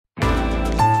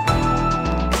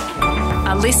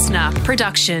A listener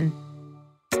production.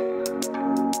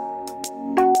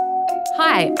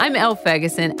 Hi, I'm Elle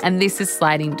Ferguson, and this is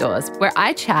Sliding Doors, where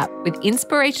I chat with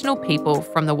inspirational people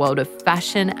from the world of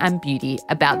fashion and beauty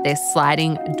about their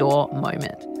sliding door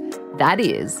moment. That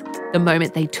is, the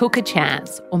moment they took a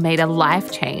chance or made a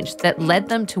life change that led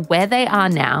them to where they are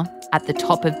now at the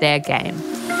top of their game.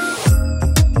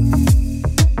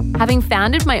 Having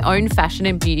founded my own fashion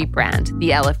and beauty brand,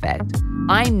 The Elle Effect,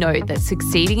 I know that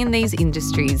succeeding in these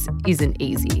industries isn't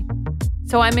easy.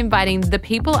 So I'm inviting the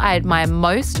people I admire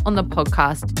most on the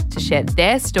podcast to share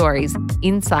their stories,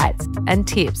 insights, and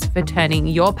tips for turning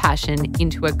your passion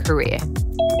into a career.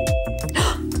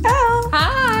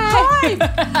 Hi!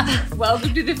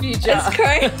 Welcome to the future. It's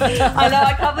great. I know,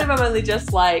 I can't believe I'm only just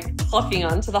clocking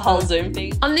on to the whole Zoom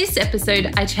thing. On this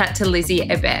episode, I chat to Lizzie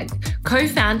Ebeg,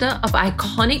 co-founder of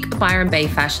iconic Byron Bay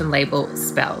fashion label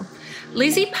Spell.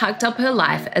 Lizzie packed up her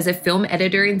life as a film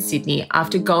editor in Sydney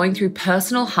after going through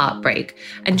personal heartbreak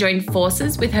and joined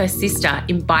forces with her sister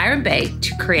in Byron Bay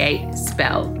to create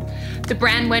Spell. The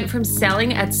brand went from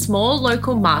selling at small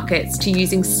local markets to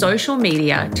using social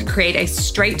media to create a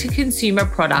straight-to-consumer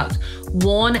product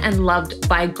worn and loved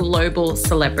by global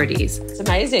celebrities. It's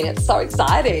amazing. It's so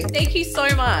exciting. Thank you so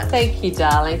much. Thank you,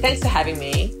 darling. Thanks for having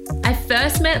me. I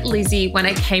first met Lizzie when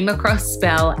I came across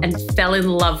Spell and fell in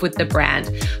love with the brand.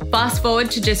 Fast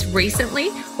forward to just recently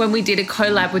when we did a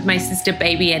collab with my sister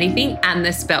Baby Anything and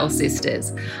the Spell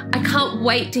sisters. I can't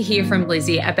wait to hear from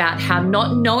Lizzie about how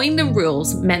not knowing the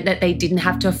rules meant that they didn't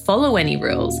have to follow any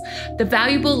rules, the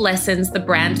valuable lessons the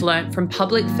brand learnt from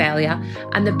public failure,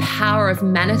 and the power of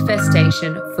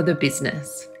manifestation for the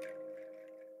business.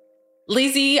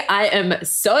 Lizzie, I am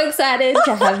so excited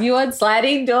to have you on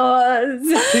Sliding Doors.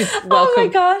 Welcome. Oh my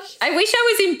gosh. I wish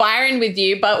I was in Byron with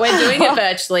you, but we're doing it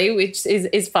virtually, which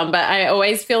is fun. But I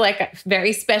always feel like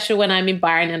very special when I'm in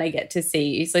Byron and I get to see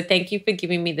you. So thank you for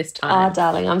giving me this time. Oh,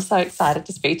 darling, I'm so excited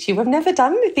to speak to you. We've never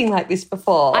done anything like this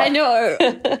before. I know.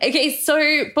 Okay,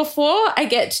 so before I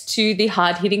get to the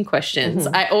hard-hitting questions,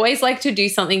 I always like to do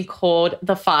something called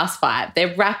the Fast Five.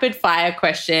 They're rapid-fire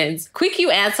questions. Quick you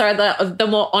answer, the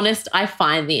more honest I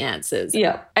find the answers.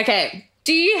 Yeah. Okay.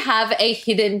 Do you have a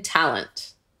hidden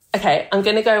talent? Okay, I'm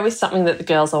going to go with something that the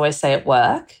girls always say at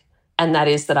work, and that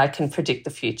is that I can predict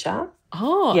the future.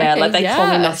 Oh, yeah, okay, they call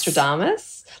me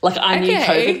Nostradamus. I knew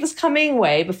COVID was coming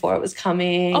way before it was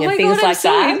coming and things like so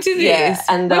that. Into this. Yeah,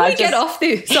 and when we get off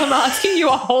this, I'm asking you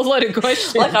a whole lot of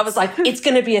questions. I was like, it's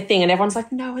going to be a thing. And everyone's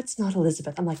like, no, it's not,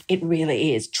 Elizabeth. I'm like, it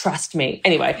really is. Trust me.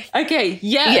 Anyway. Okay.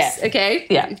 Yes. Yeah. Okay.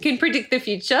 Yeah. You can predict the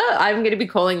future. I'm going to be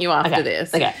calling you after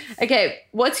this. Okay. Okay.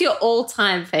 What's your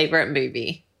all-time favorite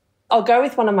movie? I'll go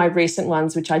with one of my recent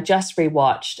ones, which I just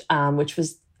rewatched, which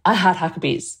was I Heart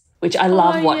Huckabees, which I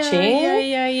love watching.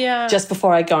 Yeah. Just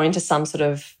before I go into some sort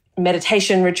of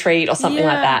meditation retreat or something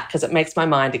like that, because it makes my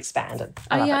mind expand.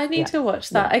 I need to watch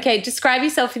that. Yeah. Okay, describe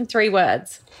yourself in 3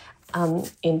 words.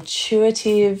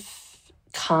 Intuitive,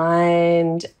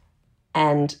 kind,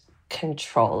 and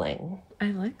controlling.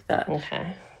 I like that.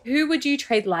 Okay. Who would you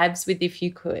trade lives with if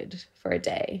you could for a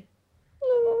day?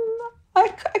 I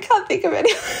can't think of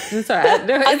anyone. It's all right.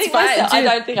 No, it's fine. I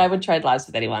don't think I would trade lives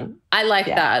with anyone. I like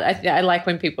that. I like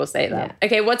when people say that. Yeah.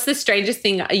 Okay, what's the strangest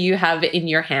thing you have in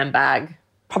your handbag?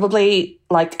 Probably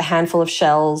a handful of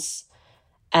shells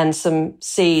and some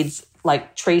seeds,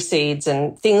 like tree seeds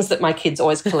and things that my kids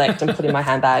always collect and put in my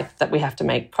handbag that we have to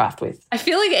make craft with. I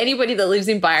feel like anybody that lives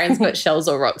in Byron's got shells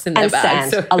or rocks in their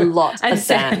bag. Sand, a lot of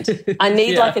sand. I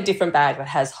need a different bag that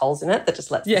has holes in it that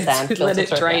just lets the sand filter let it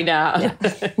drain out.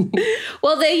 Yeah.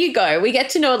 Well, there you go. We get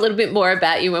to know a little bit more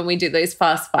about you when we do those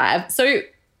Fast Five. So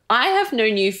I have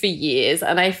known you for years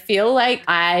and I feel like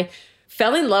I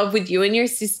fell in love with you and your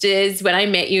sisters when I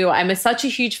met you. I'm such a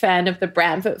huge fan of the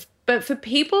brand. But for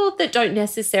people that don't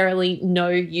necessarily know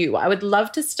you, I would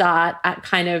love to start at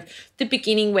kind of the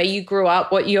beginning where you grew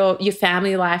up, what your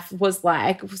family life was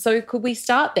like. So could we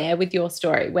start there with your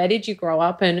story? Where did you grow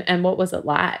up and what was it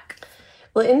like?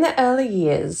 Well, in the early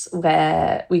years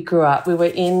where we grew up, we were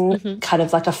in kind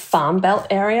of like a farm belt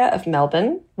area of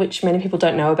Melbourne, which many people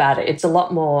don't know about it. It's a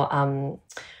lot more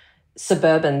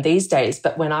suburban these days,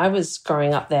 but when I was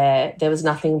growing up there was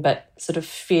nothing but sort of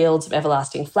fields of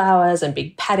everlasting flowers and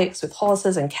big paddocks with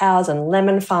horses and cows and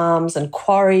lemon farms and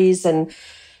quarries and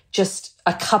just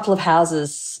a couple of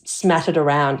houses smattered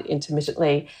around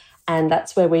intermittently. And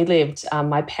that's where we lived.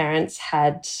 My parents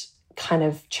had kind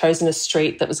of chosen a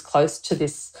street that was close to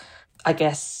this, I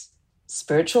guess,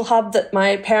 spiritual hub that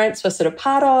my parents were sort of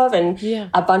part of, and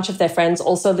a bunch of their friends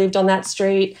also lived on that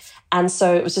street. And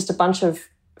so it was just a bunch of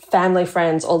family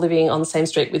friends all living on the same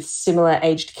street with similar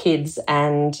aged kids,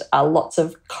 and lots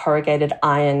of corrugated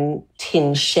iron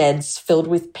tin sheds filled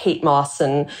with peat moss,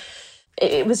 and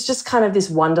it was just kind of this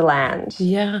wonderland.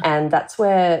 Yeah. And that's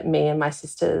where me and my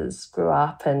sisters grew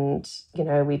up, and, you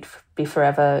know, we'd be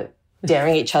forever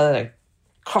daring each other to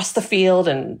cross the field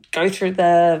and go through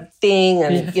the thing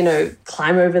and, you know,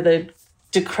 climb over the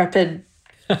decrepit,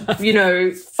 you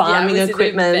know, farming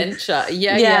equipment. An adventure.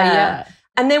 Yeah.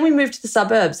 And then we moved to the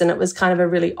suburbs, and it was kind of a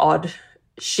really odd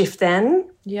shift then.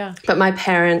 Yeah. But my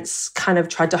parents kind of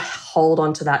tried to hold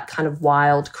on to that kind of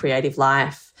wild creative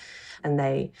life, and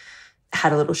they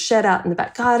had a little shed out in the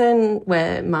back garden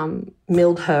where Mum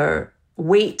milled her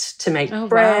wheat to make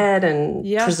bread and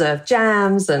preserve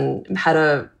jams, and had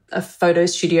a photo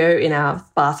studio in our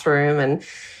bathroom. And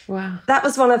that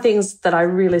was one of the things that I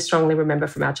really strongly remember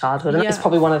from our childhood. And it's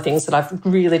probably one of the things that I've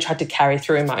really tried to carry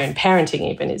through in my own parenting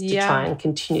even, is to try and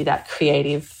continue that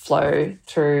creative flow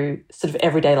through sort of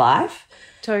everyday life.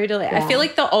 Totally. I feel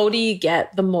like the older you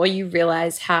get, the more you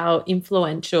realize how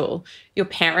influential your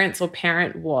parents or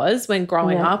parent was when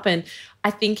growing up. And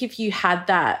I think if you had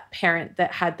that parent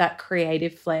that had that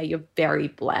creative flair, you're very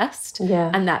blessed. Yeah.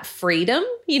 And that freedom,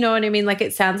 you know what I mean? Like,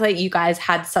 it sounds like you guys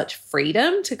had such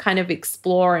freedom to kind of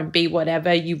explore and be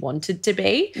whatever you wanted to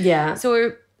be. Yeah.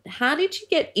 So how did you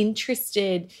get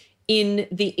interested in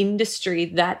the industry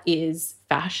that is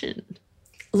fashion?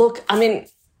 Look, I mean,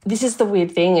 this is the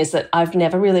weird thing, is that I've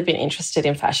never really been interested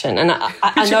in fashion. And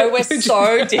I know we're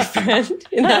so different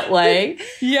in that way.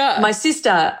 Yeah. My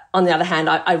sister, on the other hand,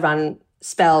 I run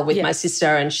Spell with my sister,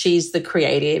 and she's the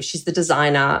creative, she's the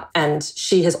designer, and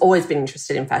she has always been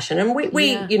interested in fashion. And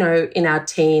we you know, in our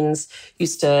teens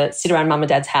used to sit around Mum and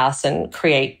Dad's house and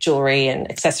create jewelry and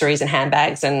accessories and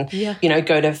handbags and, you know,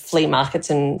 go to flea markets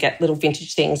and get little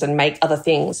vintage things and make other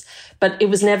things. But it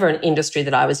was never an industry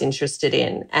that I was interested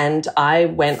in. And I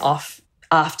went off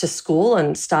after school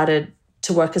and started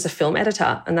to work as a film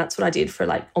editor. And that's what I did for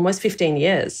like almost 15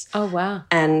 years. Oh, wow.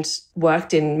 And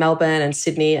worked in Melbourne and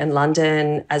Sydney and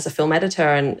London as a film editor,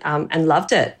 and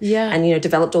loved it. Yeah. And, you know,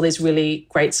 developed all these really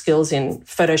great skills in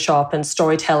Photoshop and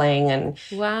storytelling and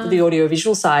the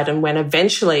audiovisual side. And when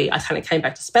eventually I kind of came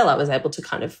back to Spell, I was able to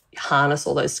kind of harness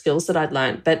all those skills that I'd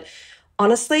learned. But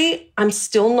honestly, I'm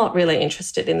still not really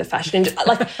interested in the fashion industry.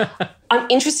 Like, I'm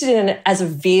interested in it as a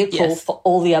vehicle for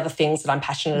all the other things that I'm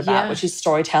passionate about, which is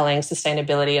storytelling,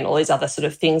 sustainability, and all these other sort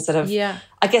of things that have,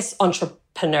 I guess,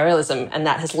 entrepreneurialism, and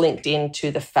that has linked into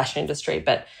the fashion industry.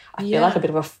 But I feel like a bit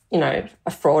of a, you know,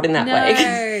 a fraud in that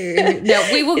way. No,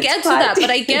 we will get to that. But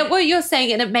I get what you're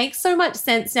saying, and it makes so much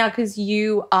sense now because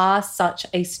you are such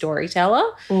a storyteller.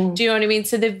 Do you know what I mean?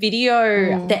 So the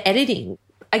video, the editing,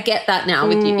 I get that now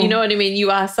with you. You know what I mean? You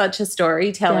are such a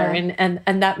storyteller,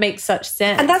 and that makes such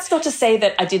sense. And that's not to say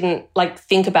that I didn't like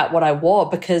think about what I wore,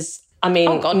 because I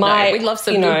mean, no. We love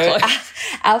some good clothes.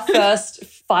 Our first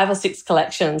 5 or 6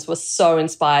 collections were so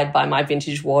inspired by my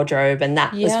vintage wardrobe, and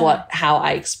that was how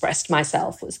I expressed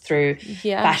myself, was through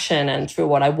fashion and through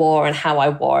what I wore and how I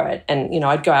wore it. And, you know,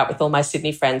 I'd go out with all my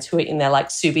Sydney friends who were in their like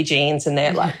Subi jeans and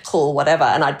their like cool whatever,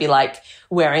 and I'd be like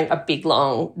wearing a big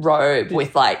long robe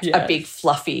with like a big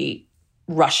fluffy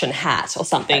Russian hat or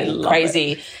something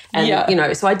crazy. And, you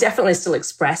know, so I definitely still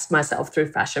expressed myself through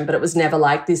fashion, but it was never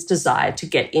like this desire to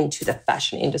get into the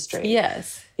fashion industry.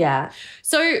 Yes. Yeah.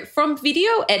 So from video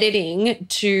editing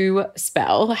to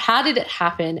Spell, how did it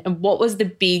happen, and what was the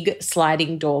big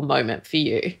sliding door moment for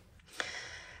you?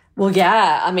 Well,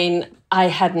 yeah, I mean, I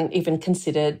hadn't even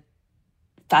considered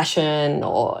fashion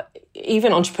or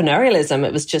even entrepreneurialism.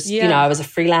 It was just, you know, I was a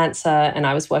freelancer and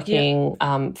I was working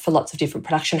for lots of different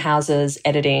production houses,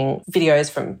 editing videos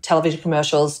from television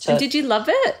commercials to... And did you love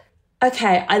it?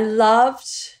 Okay, I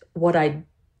loved what I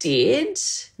did.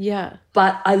 Yeah.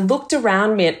 But I looked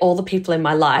around me at all the people in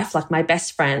my life, like my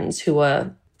best friends who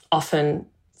were often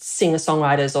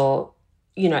singer-songwriters or,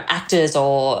 you know, actors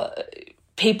or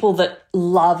people that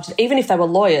loved, even if they were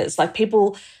lawyers, like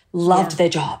people loved their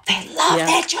job. They loved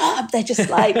their job. They just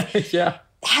like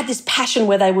had this passion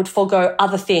where they would forego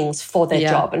other things for their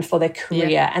job and for their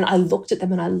career. And I looked at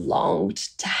them and I longed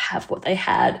to have what they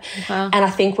had. And I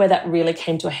think where that really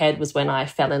came to a head was when I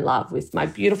fell in love with my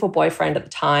beautiful boyfriend at the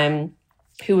time,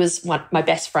 who was my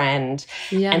best friend.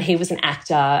 And he was an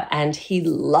actor and he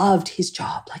loved his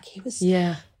job. Like he was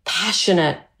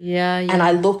passionate. And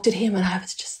I looked at him and I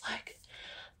was just like,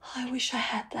 oh, I wish I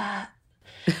had that.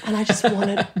 And I just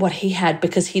wanted what he had,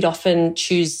 because he'd often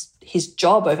choose his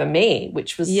job over me,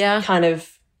 which was kind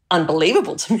of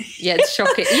unbelievable to me. Yeah, it's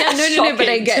shocking. Yeah, no, but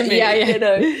I get you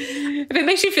know. If it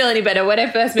makes you feel any better, when I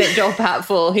first met Joel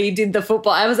Patfull, he did the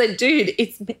football. I was like, dude,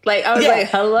 it's like, I was like,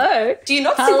 hello. Do you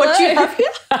not see what you have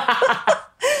here? But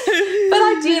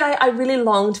I did. I really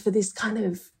longed for this kind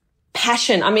of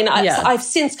passion. I mean, I've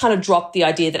since kind of dropped the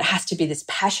idea that it has to be this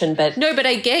passion, but no, but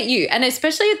I get you. And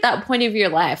especially at that point of your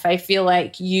life, I feel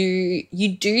like you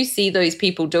do see those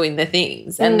people doing the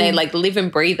things and they like live and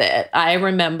breathe it. I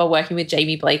remember working with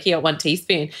Jamie Blakey at One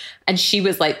Teaspoon and she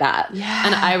was like that. Yeah.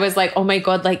 And I was like, oh my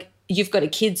God, like you've got a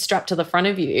kid strapped to the front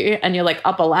of you and you're like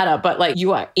up a ladder, but like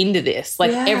you are into this.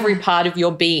 Like every part of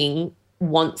your being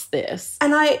wants this.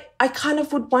 And I kind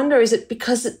of would wonder, is it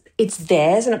because it's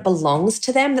theirs and it belongs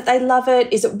to them that they love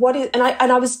it? Is it what is, and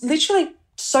I was literally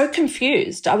so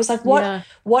confused. I was like,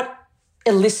 what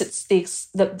elicits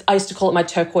the I used to call it my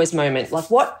turquoise moment. Like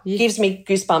what gives me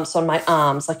goosebumps on my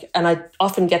arms? Like, and I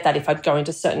often get that if I'd go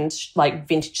into certain like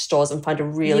vintage stores and find a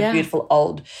really beautiful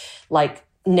old, like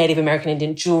Native American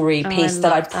Indian jewelry piece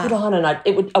that I'd put on and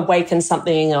it would awaken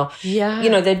something, or, you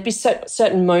know, there'd be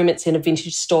certain moments in a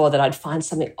vintage store that I'd find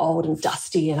something old and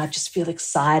dusty and I'd just feel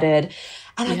excited.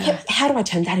 And I kept, how do I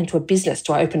turn that into a business?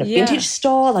 Do I open a vintage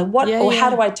store? Like what, or how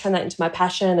do I turn that into my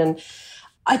passion? And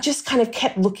I just kind of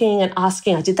kept looking and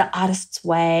asking. I did the artist's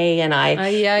way and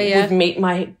I would meet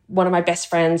one of my best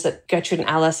friends at Gertrude and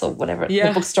Alice or whatever,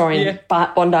 the bookstore in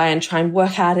Bondi and try and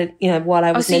work out what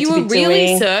I was meant to be doing. So you were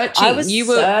really searching. I was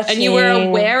searching. And you were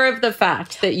aware of the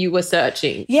fact that you were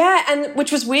searching. Yeah, and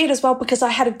which was weird as well because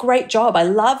I had a great job. I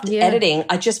loved editing.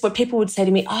 What people would say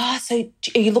to me, so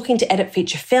are you looking to edit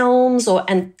feature films?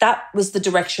 And that was the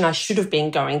direction I should have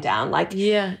been going down. Like,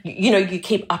 you know, you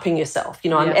keep upping yourself. You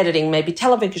know, I'm editing maybe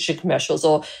television commercials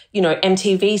or, you know,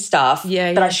 MTV stuff,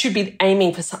 but I should be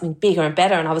aiming for something bigger and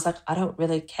better. And I was like, I don't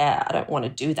really care. I don't want to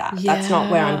do that. That's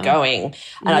not where I'm going.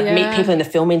 And I'd meet people in the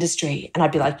film industry and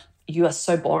I'd be like, you are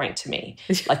so boring to me.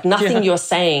 Like nothing you're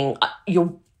saying,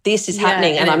 this is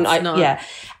happening. And I'm not.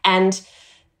 And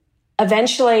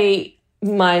eventually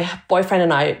my boyfriend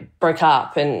and I broke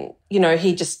up and, you know,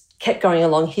 he just kept going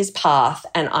along his path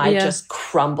and I just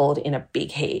crumbled in a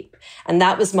big heap. And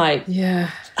that was my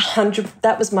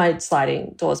that was my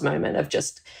sliding doors moment of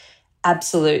just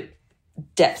absolute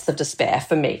depth of despair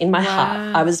for me in my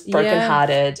heart. I was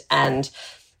brokenhearted and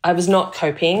I was not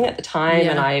coping at the time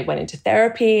and I went into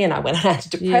therapy and I went on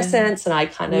antidepressants and I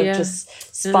kind of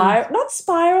just not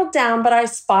spiraled down, but I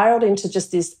spiraled into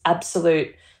just this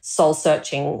absolute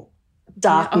soul-searching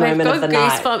dark moment of the night.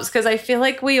 I've got goosebumps because I feel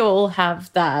like we all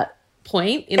have that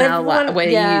point in our life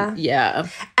where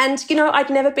and you know, I'd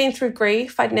never been through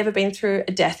grief. I'd never been through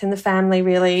a death in the family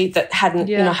really that hadn't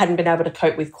you know, hadn't been able to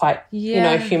cope with quite you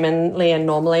know, humanly and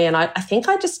normally. And I think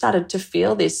I just started to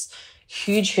feel this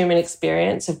huge human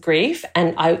experience of grief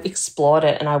and I explored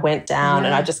it and I went down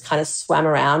and I just kind of swam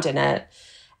around in it.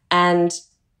 And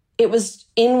it was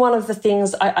in one of the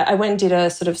things I went and did a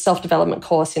sort of self-development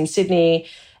course in Sydney,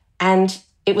 and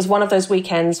it was one of those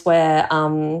weekends where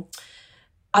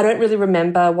I don't really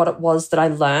remember what it was that I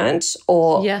learned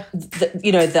or,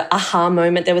 the aha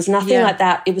moment. There was nothing like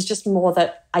that. It was just more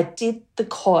that I did the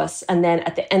course and then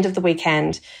at the end of the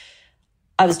weekend,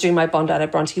 I was doing my Bondi to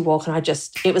Bronte walk and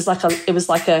it was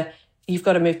like a, you've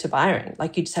got to move to Byron.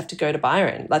 Like you just have to go to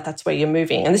Byron. Like that's where you're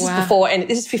moving. And this is before, and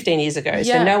this is 15 years ago.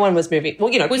 So no one was moving.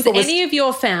 Well, you know. Was any of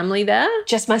your family there?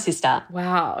 Just my sister.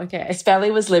 Wow, okay.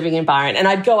 Spelly was living in Byron. And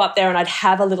I'd go up there and I'd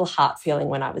have a little heart feeling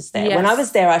when I was there. When I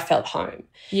was there, I felt home.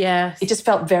 Yes. It just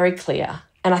felt very clear.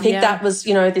 And I think that was,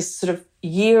 you know, this sort of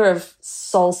year of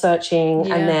soul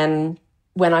searching and then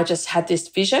when I just had this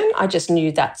vision, I just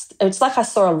knew it's like I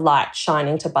saw a light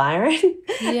shining to Byron.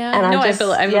 Yeah. And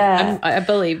I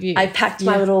believe you. I packed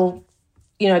my little,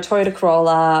 you know, Toyota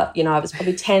Corolla. You know, I was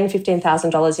probably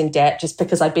 $10,000-$15,000 in debt just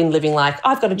because I'd been living like,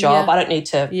 I've got a job. I don't need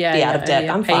to be out of debt.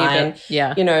 I'm fine.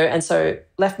 You know, and so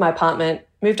left my apartment,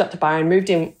 moved up to Byron, moved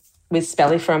in with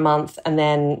Spelly for a month and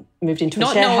then moved into a share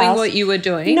house. Not knowing what you were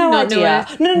doing? No idea.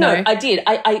 No, I did.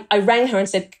 I rang her and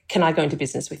said, can I go into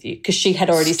business with you? Because she had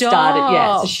already started.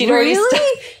 Yeah. So she'd already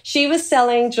she was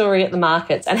selling jewelry at the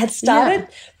markets and had started.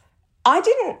 I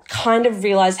didn't kind of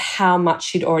realise how much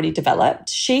she'd already developed.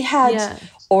 She had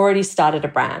already started a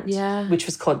brand, which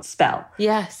was called Spell.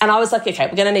 Yes. And I was like, okay,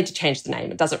 we're going to need to change the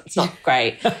name. It's not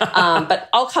great. But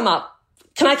I'll come up.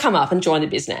 Can I come up and join the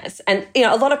business? And, you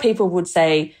know, a lot of people would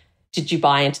say, did you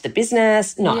buy into the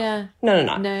business? No. No.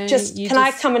 Can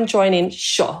I come and join in?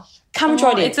 Sure. Come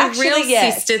join in. It's a real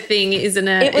sister thing, isn't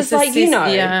it? It was like, you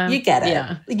get it.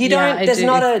 Yeah. You don't, there's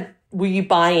not a, will you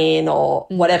buy in or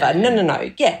whatever?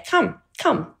 No. Yeah, come.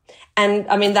 And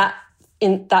I mean,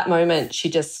 in that moment, she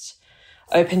just,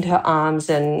 opened her arms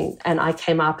and I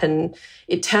came up, and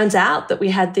it turns out that we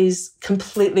had these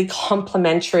completely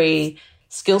complementary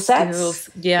skill sets.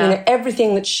 Yeah. You know,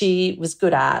 everything that she was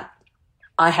good at,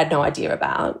 I had no idea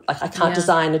about. Like I can't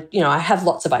design, you know, I have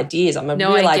lots of ideas. I'm a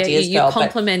real ideas girl. You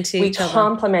complement each other. We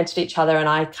complemented each other, and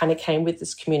I kind of came with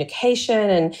this communication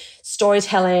and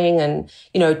storytelling, and,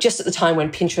 you know, just at the time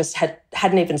when Pinterest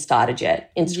hadn't even started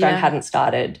yet. Instagram hadn't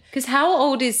started. Because how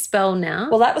old is Spell now?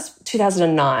 Well, that was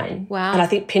 2009. Wow. And I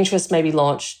think Pinterest maybe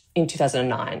launched in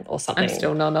 2009 or something. I'm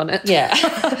still not on it. Yeah.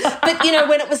 But, you know,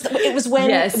 when it was when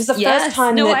it was the first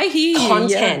time that I hear you.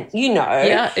 content, you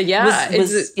know,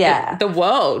 was the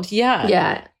world. Yeah.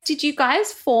 Yeah. Did you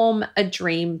guys form a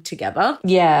dream together?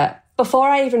 Yeah. Before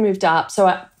I even moved up, so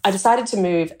I decided to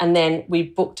move, and then we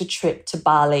booked a trip to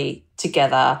Bali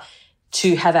together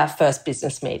to have our first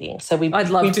business meeting. So I'd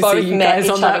love to see you guys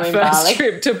on that first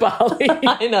trip to Bali.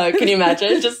 I know. Can you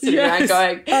imagine? Just sitting around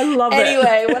going, I love it.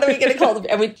 Anyway, what are we going to call them?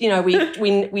 And we, you know,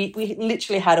 we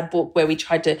literally had a book where we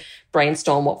tried to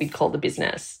brainstorm what we'd call the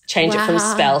business, change it from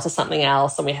Spell to something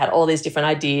else. And we had all these different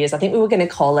ideas. I think we were going to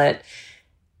call it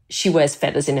She Wears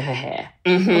Feathers in Her Hair.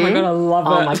 Mm-hmm. Oh my God, I love it.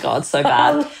 Oh my God, so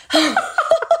bad.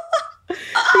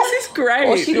 This is great.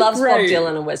 Or she loves Bob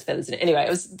Dylan and wears feathers in it.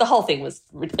 Anyway, the whole thing was,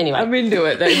 anyway. I'm into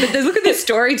it though. But look at the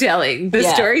storytelling. The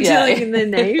storytelling in the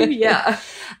name. Yeah.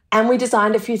 And we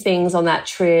designed a few things on that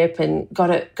trip and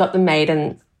got them made.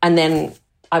 And then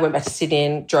I went back to Sydney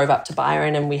and drove up to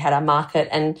Byron, and we had our market.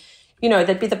 And, you know,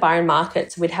 there'd be the Byron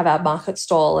market. So we'd have our market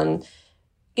stall, and,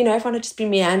 you know, everyone would just be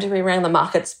meandering around the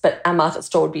markets, but our market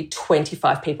stall would be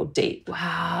 25 people deep.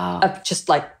 Wow. Of just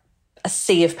like a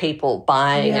sea of people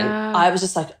buying. Yeah. And I was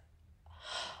just like,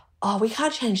 oh, we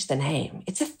can't change the name.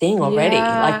 It's a thing already.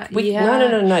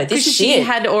 No. This she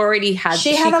had already had,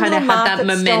 she kind of had that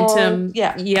momentum.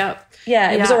 Yeah. Yep.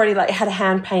 Yeah, it was already like, it had a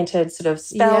hand-painted sort of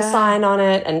Spell sign on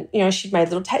it, and, you know, she'd made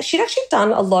little she'd actually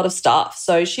done a lot of stuff.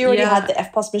 So she already had the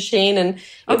FPOS machine, and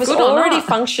it was already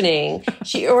functioning.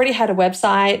 She already had a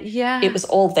website. Yeah. It was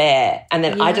all there. And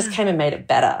then I just came and made it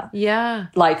better. Yeah.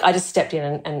 Like I just stepped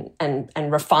in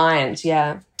and refined,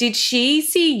 Did she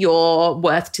see your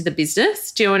worth to the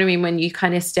business? Do you know what I mean? When you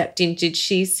kind of stepped in, did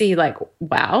she see like,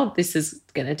 wow, this is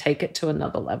going to take it to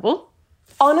another level?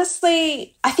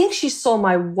 Honestly, I think she saw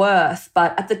my worth,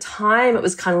 but at the time it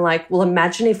was kind of like, well,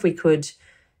 imagine if we could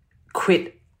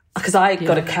quit, because I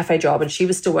got a cafe job and she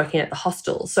was still working at the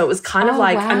hostel. So it was kind of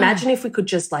like, imagine if we could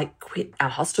just like quit our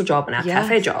hostel job and our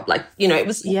cafe job. Like, you know, it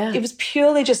was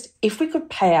purely just, if we could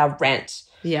pay our rent,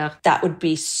 that would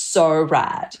be so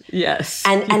rad. Yes.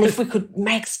 And if we could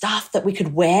make stuff that we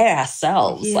could wear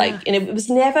ourselves, like, and it was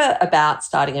never about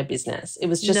starting a business. It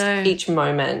was just each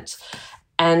moment.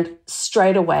 And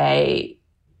straight away,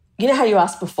 you know how you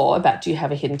asked before about do you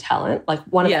have a hidden talent? Like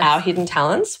one of our hidden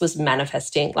talents was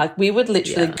manifesting. Like we would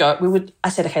literally I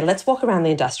said, okay, let's walk around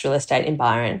the industrial estate in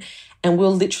Byron, and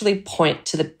we'll literally point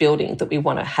to the building that we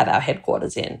want to have our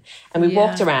headquarters in. And we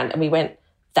walked around and we went,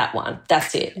 that one,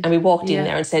 that's it. And we walked in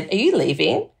there and said, are you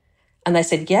leaving? And they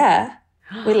said, yeah,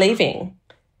 we're leaving.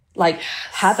 Like,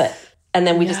 have it. And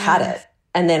then we just had it.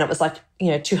 And then it was like, you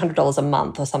know, $200 a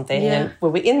month or something. Yeah. And we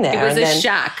were in there. It was a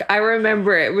shack. I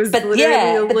remember it was literally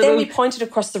a little... But then we pointed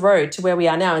across the road to where we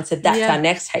are now and said, that's our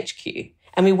next HQ.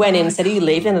 And we went in and said, are you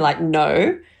leaving? And they're like,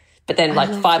 no. But then like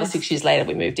 5 or 6 years later,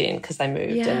 we moved in because they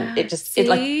moved. Yeah. And it just,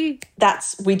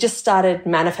 we just started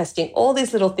manifesting all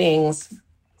these little things.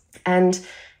 And,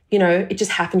 you know, it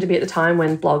just happened to be at the time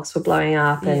when blogs were blowing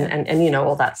up and you know,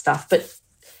 all that stuff. But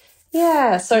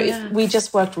we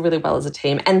just worked really well as a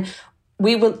team. And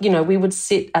we would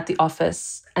sit at the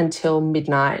office until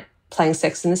midnight playing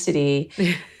Sex in the City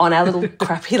on our little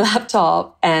crappy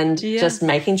laptop and just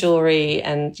making jewelry.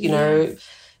 And, you know,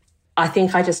 I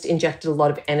think I just injected a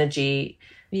lot of energy.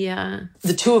 Yeah.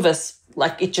 The two of us,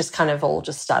 like, it just kind of all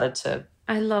just started to...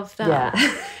 I love that.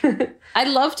 Yeah. I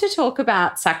love to talk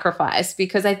about sacrifice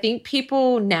because I think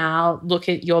people now look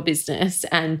at your business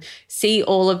and see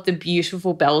all of the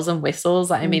beautiful bells and whistles.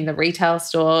 I mean, the retail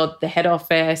store, the head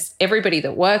office, everybody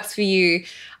that works for you.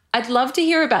 I'd love to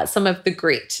hear about some of the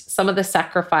grit, some of the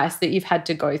sacrifice that you've had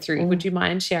to go through. Would you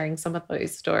mind sharing some of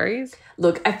those stories?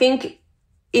 Look, I think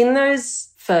in those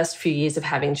first few years of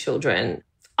having children,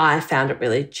 I found it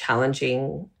really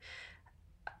challenging.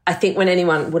 I think when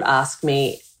anyone would ask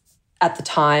me at the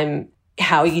time,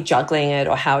 how are you juggling it,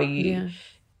 or how are you,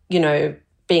 you know,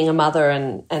 being a mother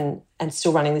and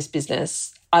still running this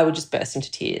business, I would just burst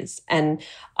into tears. And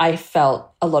I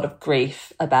felt a lot of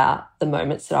grief about the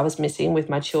moments that I was missing with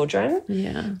my children.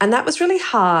 Yeah. And that was really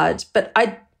hard. But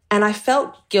I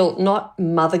felt guilt, not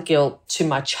mother guilt to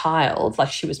my child,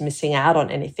 like she was missing out on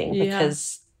anything,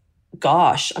 because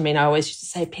gosh, I mean, I always used to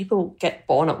say people get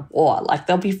born at war, like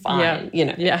they'll be fine, you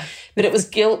know. Yeah. But it was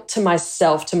guilt to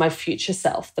myself, to my future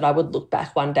self, that I would look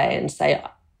back one day and say,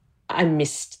 I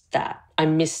missed that. I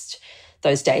missed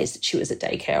those days that she was at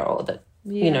daycare or that,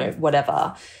 you know,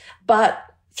 whatever. But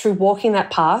through walking that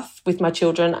path with my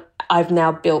children, I've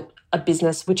now built a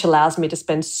business which allows me to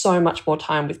spend so much more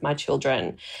time with my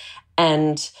children.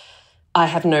 And I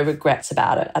have no regrets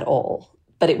about it at all.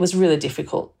 But it was really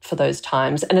difficult for those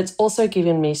times. And it's also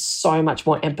given me so much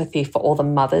more empathy for all the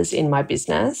mothers in my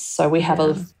business. So we have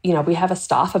we have a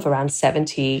staff of around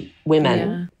 70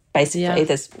 women. Basically,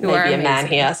 there's maybe a man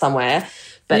here somewhere,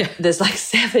 but there's like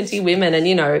 70 women. And,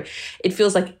 you know, it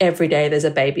feels like every day there's a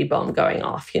baby bomb going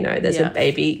off, you know, there's a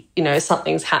baby, you know,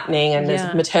 something's happening and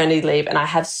there's maternity leave. And I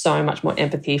have so much more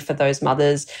empathy for those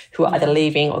mothers who are either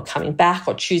leaving or coming back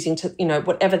or choosing to, you know,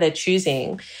 whatever they're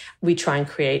choosing. We try and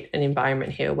create an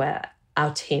environment here where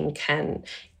our team can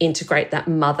integrate that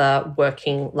mother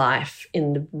working life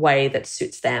in the way that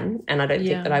suits them. And I don't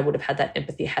think that I would have had that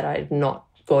empathy had I not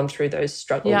gone through those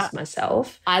struggles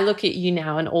myself. I look at you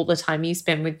now and all the time you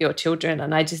spend with your children,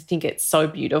 and I just think it's so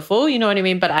beautiful, you know what I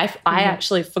mean? But I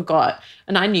actually forgot,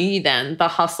 and I knew you then, the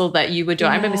hustle that you were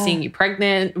doing. I remember seeing you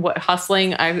pregnant,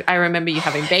 hustling. I remember you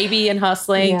having baby and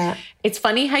hustling. It's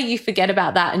funny how you forget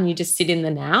about that and you just sit in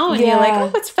the now and you're like,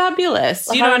 oh, it's fabulous.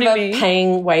 Like, you know what I mean?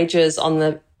 Paying wages on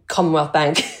the Commonwealth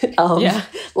Bank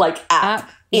app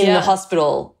in the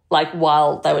hospital, like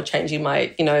while they were changing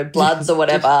my, you know, bloods or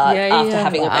whatever after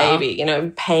having a baby, you know,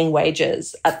 paying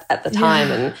wages at the time.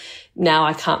 And now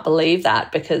I can't believe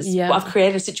that because I've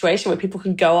created a situation where people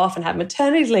can go off and have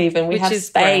maternity leave and we have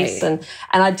space. And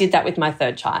I did that with my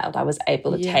third child. I was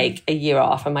able to take a year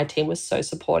off and my team was so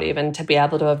supportive, and to be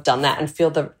able to have done that and feel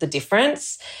the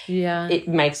difference, it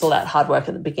makes all that hard work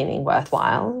at the beginning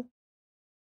worthwhile.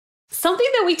 Something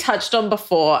that we touched on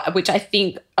before, which I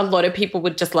think a lot of people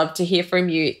would just love to hear from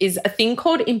you, is a thing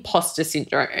called imposter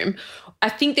syndrome. I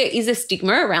think there is a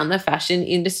stigma around the fashion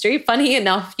industry. Funny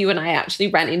enough, you and I actually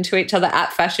ran into each other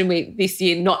at Fashion Week this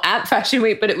year, not at Fashion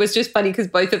Week, but it was just funny because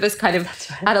both of us kind of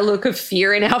had a look of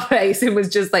fear in our face and was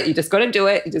just like, you just got to do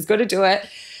it. You just got to do it.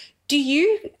 Do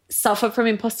you suffer from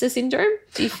imposter syndrome?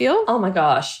 Do you feel? Oh my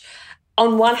gosh.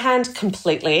 On one hand,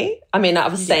 completely. I mean, I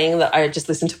was saying that I just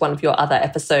listened to one of your other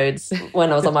episodes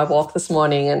when I was on my walk this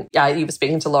morning, and you were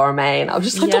speaking to Laura May, and I was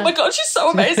just like, oh my God, she's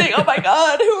so amazing. Oh my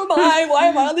God, who am I? Why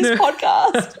am I on this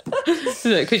podcast?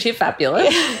 Because you're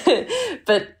fabulous.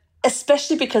 But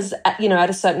especially because, you know, at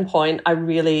a certain point, I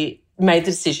really made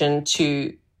the decision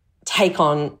to take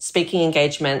on speaking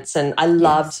engagements, and I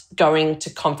loved going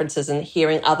to conferences and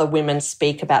hearing other women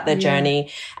speak about their journey,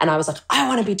 and I was like, I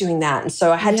want to be doing that. And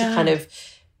so I had to kind of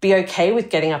be okay with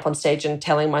getting up on stage and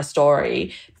telling my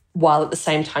story, while at the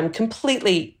same time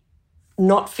completely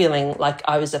not feeling like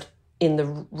I was in the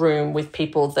room with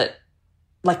people that,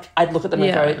 like, I'd look at them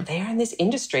and go, they're in this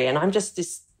industry and I'm just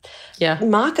this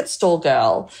market stall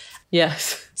girl.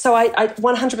 Yes. So I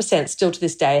 100% still to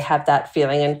this day have that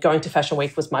feeling, and going to Fashion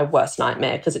Week was my worst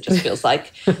nightmare because it just feels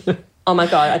like, oh my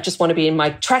God, I just want to be in my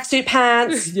tracksuit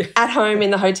pants at home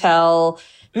in the hotel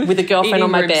with a girlfriend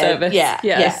on my bed.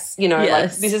 Service. You know,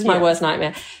 like this is my worst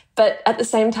nightmare. But at the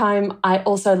same time, I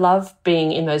also love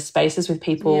being in those spaces with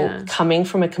people coming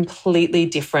from a completely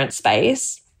different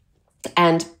space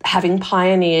and having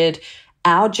pioneered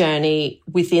our journey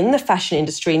within the fashion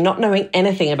industry, not knowing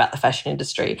anything about the fashion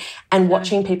industry, and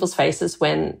watching people's faces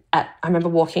I remember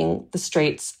walking the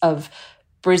streets of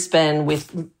Brisbane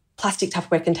with plastic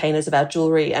Tupperware containers of our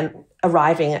jewellery and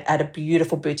arriving at a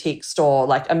beautiful boutique store,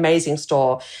 like amazing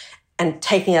store, and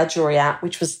taking our jewellery out,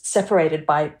 which was separated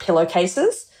by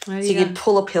pillowcases. So you'd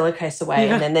pull a pillowcase away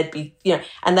and then there'd be, you know,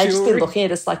 and they'd just be looking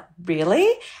at us like, really?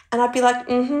 And I'd be like,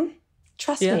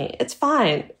 trust me, it's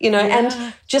fine, you know,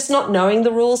 and just not knowing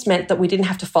the rules meant that we didn't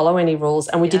have to follow any rules,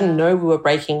 and we didn't know we were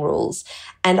breaking rules.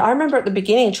 And I remember at the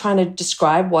beginning trying to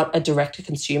describe what a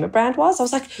direct-to-consumer brand was. I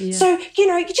was like, so, you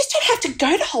know, you just don't have to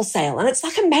go to wholesale, and it's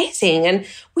like amazing, and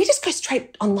we just go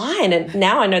straight online. And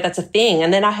now I know that's a thing.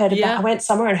 And then I heard about, I went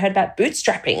somewhere and heard about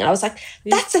bootstrapping, and I was like,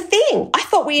 that's a thing. I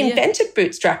thought we invented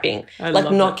bootstrapping,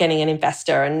 like not getting an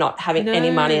investor and not having any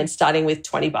money and starting with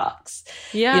 $20.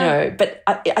 You know, but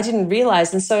I didn't realize.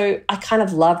 And so I kind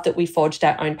of loved that we forged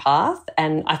our own path,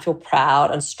 and I feel proud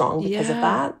and strong because of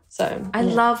that. So I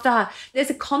love that. There's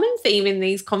a common theme in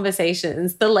these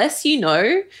conversations. The less you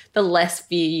know, the less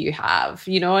fear you have.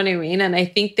 You know what I mean? And I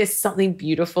think there's something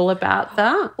beautiful about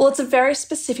that. Well, it's a very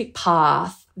specific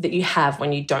path that you have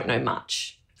when you don't know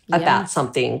much about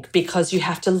something, because you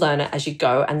have to learn it as you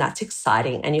go, and that's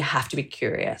exciting, and you have to be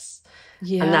curious.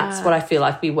 Yeah. And that's what I feel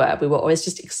like we were. We were always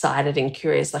just excited and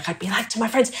curious. Like I'd be like to my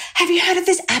friends, have you heard of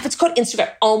this app? It's called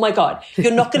Instagram. Oh my God,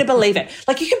 you're not going to believe it.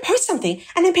 Like you can post something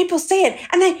and then people see it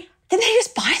and then they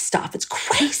just buy stuff. It's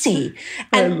crazy.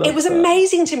 And it was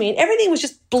amazing to me. And everything was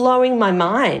just blowing my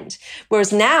mind.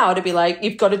 Whereas now to be like,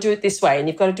 you've got to do it this way and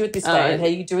you've got to do it this way. And are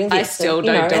you doing this? I still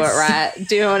don't do it right.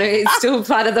 Do you know what I mean? It's still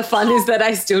part of the fun is that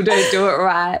I still don't do it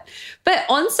right. But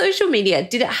on social media,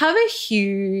 did it have a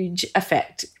huge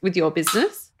effect with your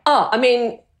business? Oh, I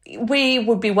mean, we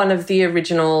would be one of the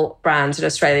original brands in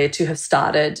Australia to have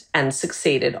started and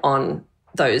succeeded on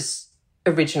those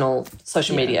original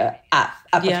social media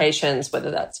applications,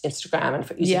 whether that's Instagram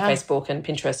and using Facebook and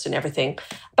Pinterest and everything.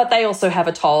 But they also have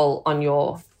a toll on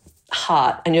your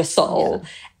heart and your soul.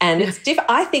 And it's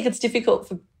I think it's difficult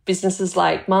for businesses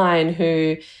like mine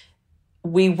who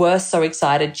we were so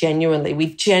excited genuinely.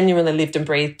 We genuinely lived and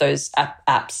breathed those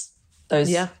apps,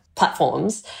 those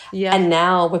platforms. Yeah. And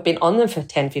now we've been on them for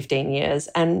 10, 15 years.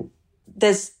 And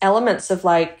there's elements of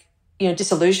like,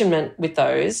 disillusionment with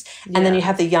those. And then you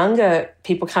have the younger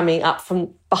people coming up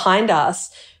from behind us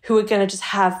who are going to just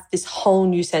have this whole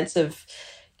new sense of,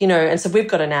 and so we've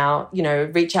got to now,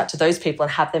 reach out to those people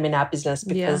and have them in our business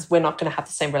because we're not going to have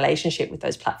the same relationship with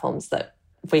those platforms that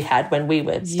we had when we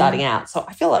were starting out. So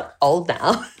I feel like old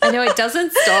now. I know, it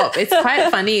doesn't stop. It's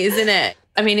quite funny, isn't it?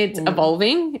 I mean, it's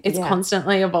evolving. It's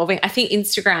constantly evolving. I think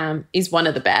Instagram is one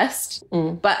of the best,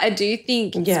 but I do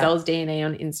think Spells DNA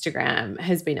on Instagram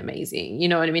has been amazing. You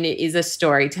know what I mean? It is a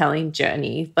storytelling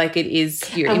journey. Like it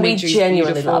is your imagery. We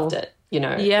genuinely loved it. We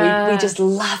just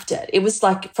loved it. It was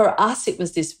like, for us, it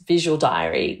was this visual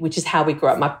diary, which is how we grew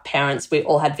up. My parents, we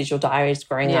all had visual diaries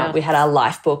growing up. We had our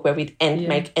life book where we'd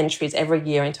make entries every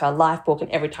year into our life book.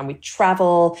 And every time we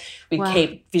travel, we'd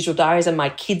keep visual diaries. And my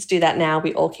kids do that now.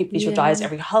 We all keep visual diaries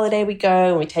every holiday we go,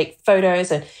 and we take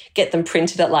photos and get them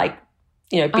printed at like,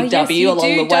 Big W along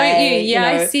the way. Don't you? Yeah,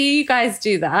 I see you guys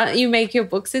do that. You make your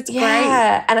books. It's great.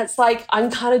 Yeah, and it's like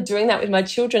I'm kind of doing that with my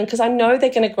children because I know they're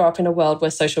going to grow up in a world where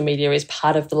social media is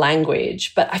part of the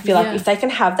language. But I feel like if they can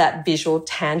have that visual,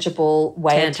 tangible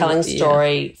way of telling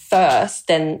story first,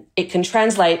 then it can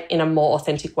translate in a more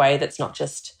authentic way that's not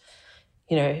just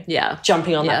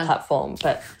jumping on that platform.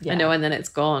 But I know, and then it's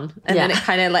gone. And then it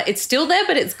kind of like, it's still there,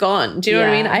 but it's gone. Do you know what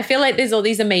I mean? I feel like there's all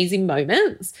these amazing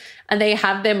moments and they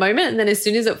have their moment. And then as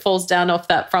soon as it falls down off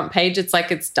that front page, it's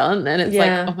like, it's done. And it's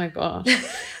like, oh my God.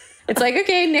 It's like,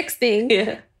 okay, next thing.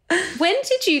 Yeah. When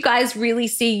did you guys really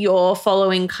see your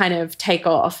following kind of take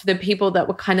off? The people that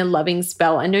were kind of loving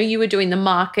Spell? I know you were doing the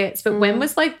markets, but when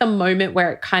was like the moment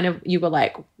where it kind of, you were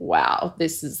like, wow,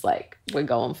 this is like, we're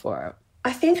going for it?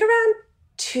 I think around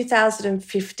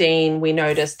 2015, we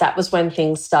noticed that was when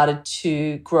things started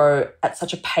to grow at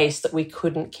such a pace that we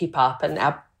couldn't keep up,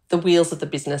 and the wheels of the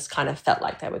business kind of felt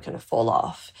like they were going to fall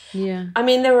off. Yeah. I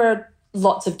mean, there were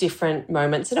lots of different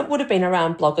moments, and it would have been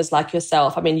around bloggers like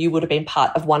yourself. I mean, you would have been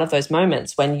part of one of those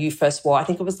moments when you first wore, I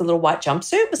think it was the little white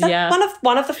jumpsuit. Was that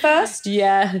one of the first?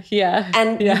 Yeah.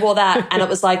 And you wore that, and it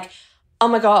was like, oh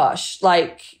my gosh,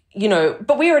 like,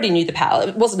 but we already knew the power.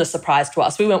 It wasn't a surprise to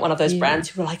us. We weren't one of those brands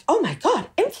who were like, oh my God,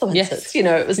 influencers. Yes.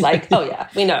 It was like, oh yeah,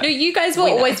 we know. No, you guys were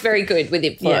always very good with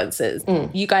influencers. Yeah.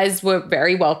 You guys were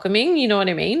very welcoming, you know what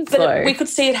I mean? But we could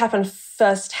see it happen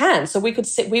firsthand. So we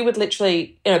would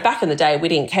literally, back in the day, we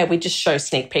didn't care. We'd just show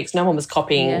sneak peeks. No one was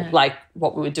copying like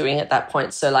what we were doing at that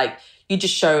point. So like you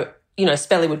just show,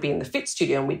 Spelly would be in the fit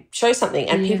studio and we'd show something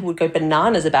and people would go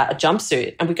bananas about a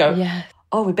jumpsuit and we'd go,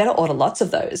 oh, we better order lots of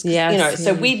those.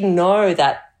 So we'd know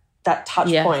that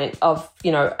touch point of,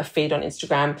 a feed on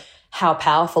Instagram, how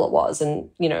powerful it was. And,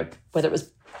 whether it was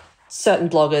certain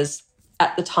bloggers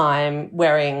at the time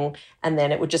wearing, and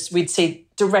then we'd see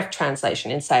direct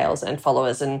translation in sales and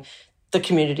followers, and the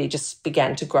community just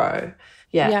began to grow.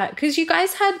 Yeah, because you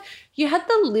guys had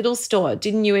the little store,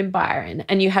 didn't you, in Byron,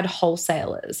 and you had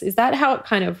wholesalers. Is that how it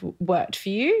kind of worked for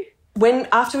you?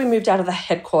 After we moved out of the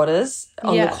headquarters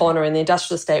on the corner in the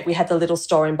industrial estate, we had the little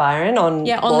store in Byron on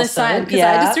the side. Because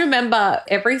I just remember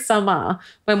every summer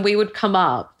when we would come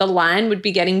up, the line would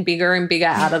be getting bigger and bigger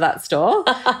out of that store.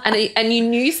 and you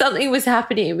knew something was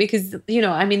happening because,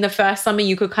 the first summer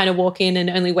you could kind of walk in and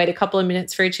only wait a couple of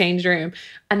minutes for a change room.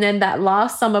 And then that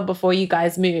last summer before you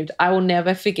guys moved, I will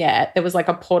never forget, there was like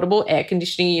a portable air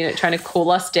conditioning unit trying to cool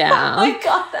us down. Oh my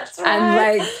God, that's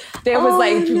right. And there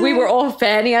was we were all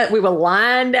fanning out. We were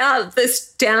lined out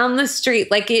down the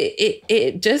street. Like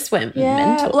it just went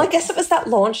mental. Well, I guess it was that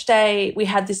launch day. We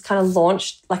had this kind of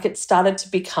launch, like it started to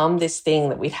become this thing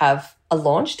that we'd have a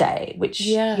launch day, which,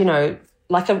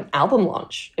 like an album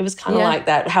launch. It was kind of like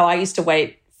that, how I used to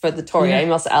wait for the Tori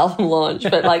Amos album launch.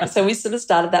 But so we sort of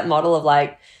started that model of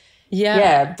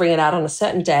bring it out on a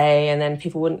certain day, and then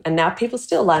people wouldn't. And now people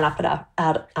still line up at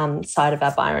our side of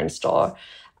our Byron store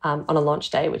on a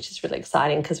launch day, which is really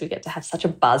exciting because we get to have such a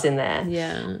buzz in there.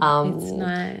 Yeah, it's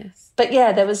nice. But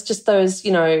yeah, there was just those,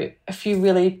 a few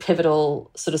really pivotal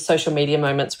sort of social media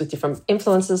moments with different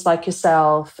influencers like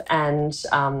yourself. And,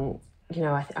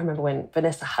 I remember when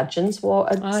Vanessa Hudgens wore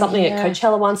something at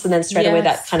Coachella once, and then straight away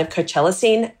that kind of Coachella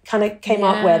scene kind of came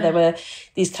up, where there were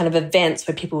these kind of events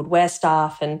where people would wear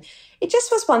stuff. And it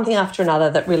just was one thing after another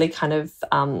that really kind of,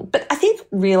 but I think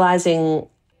realising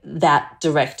that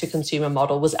direct-to-consumer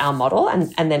model was our model,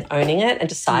 and then owning it and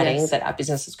deciding that our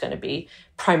business is going to be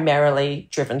primarily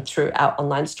driven through our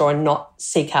online store and not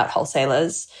seek out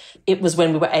wholesalers. It was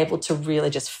when we were able to really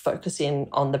just focus in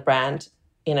on the brand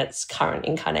in its current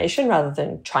incarnation rather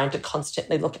than trying to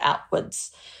constantly look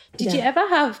outwards. Did you ever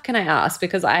have, can I ask,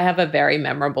 because I have a very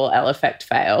memorable L-Effect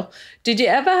fail, did you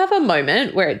ever have a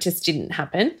moment where it just didn't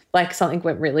happen? Like something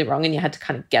went really wrong and you had to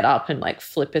kind of get up and like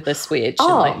flip the switch and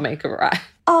like make it right?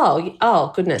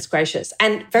 Oh, goodness gracious.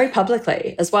 And very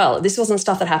publicly as well. This wasn't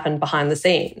stuff that happened behind the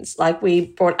scenes. Like we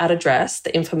brought out a dress,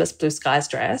 the infamous Blue Skies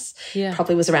dress,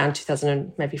 probably was around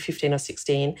 2015 or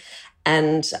 16.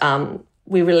 And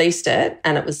we released it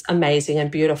and it was amazing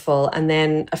and beautiful. And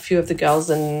then a few of the girls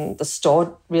in the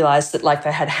store realised that like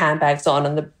they had handbags on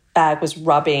and the bag was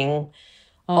rubbing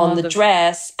on the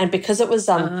dress. And because it was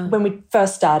when we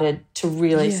first started to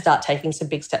really start taking some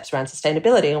big steps around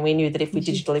sustainability, and we knew that if we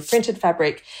digitally printed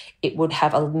fabric, it would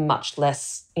have a much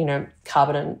less,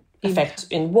 carbon effect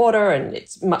in water, and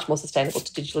it's much more sustainable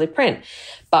to digitally print.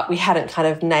 But we hadn't kind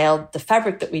of nailed the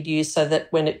fabric that we'd use so that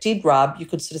when it did rub, you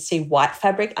could sort of see white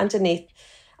fabric underneath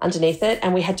it,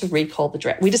 and we had to recall the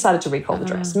dress. We decided to recall the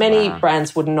dress. Many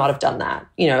brands would not have done that.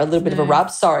 A little bit of a rub.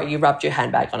 Sorry, you rubbed your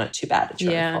handbag on it. Too bad. It's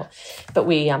your recall. But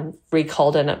we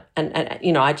recalled it,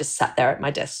 and I just sat there at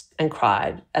my desk and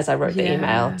cried as I wrote the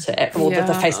email to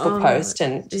the Facebook post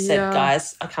and just said,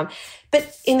 guys, I can't.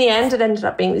 But in the end, it ended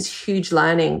up being this huge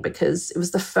learning because it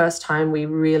was the first time we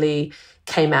really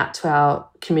came out to our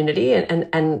community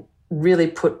and really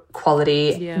put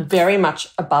quality very much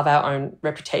above our own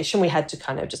reputation. We had to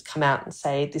kind of just come out and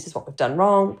say, this is what we've done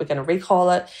wrong. We're going to recall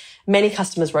it. Many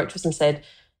customers wrote to us and said,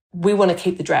 we want to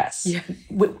keep the dress. Yeah.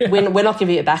 We're not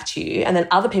giving it back to you. And then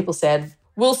other people said,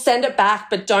 we'll send it back,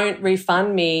 but don't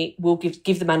refund me. We'll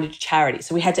give the money to charity.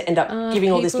 So we had to end up giving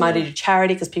all this money to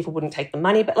charity because people wouldn't take the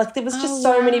money. But like there was just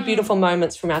so many beautiful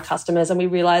moments from our customers. And we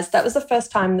realised that was the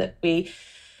first time that we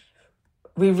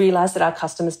realised that our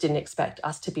customers didn't expect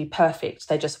us to be perfect.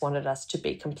 They just wanted us to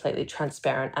be completely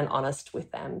transparent and honest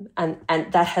with them. And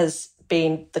that has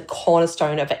been the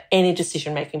cornerstone of any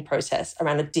decision-making process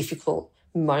around a difficult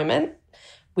moment.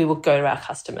 We will go to our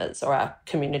customers or our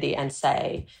community and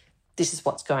say, this is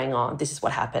what's going on, this is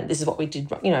what happened, this is what we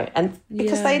did, and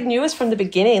because they knew us from the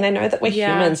beginning, they know that we're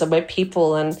humans and we're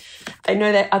people, and they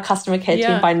know that our customer care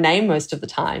team by name most of the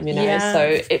time,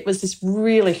 So it was this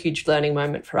really huge learning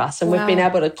moment for us, and we've been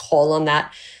able to call on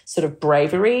that sort of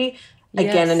bravery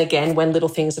again and again when little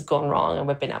things have gone wrong, and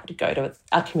we've been able to go to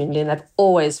our community and they've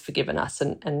always forgiven us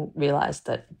and realised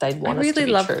that they want us to be true. I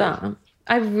really love that.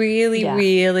 I really,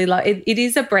 really like it. It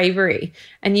is a bravery,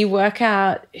 and you work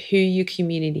out who your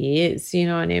community is. You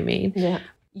know what I mean? Yeah.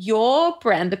 Your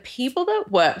brand, the people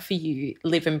that work for you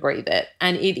live and breathe it,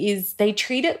 and they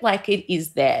treat it like it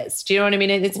is theirs. Do you know what I mean?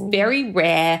 And it's very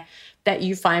rare that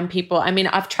you find people. I mean,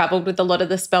 I've traveled with a lot of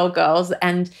the Spell girls,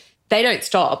 and they don't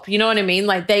stop. You know what I mean?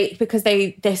 Like because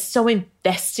they're so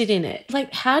invested in it.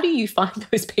 Like, how do you find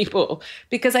those people?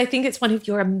 Because I think it's one of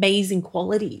your amazing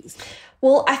qualities.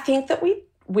 Well, I think that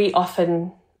we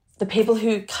often, the people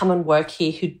who come and work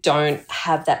here who don't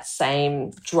have that same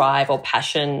drive or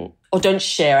passion or don't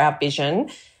share our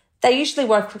vision, they usually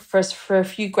work for us for a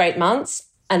few great months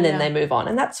and then they move on,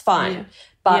 and that's fine. Yeah.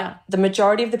 But the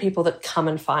majority of the people that come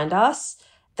and find us,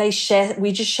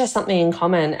 we just share something in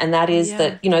common, and that is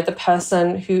that, the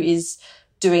person who is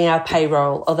doing our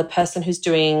payroll or the person who's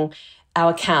doing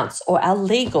our accounts or our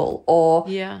legal or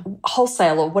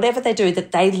wholesale or whatever they do,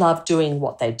 that they love doing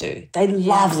what they do. They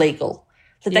love legal.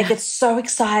 That they get so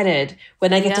excited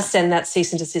when they get to send that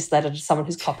cease and desist letter to someone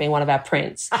who's copying one of our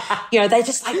prints. They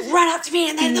just like run up to me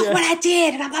and they look what I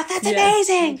did. And I'm like, that's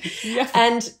amazing. Yeah.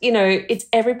 And, it's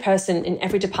every person in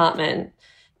every department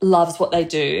loves what they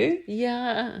do.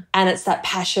 Yeah. And it's that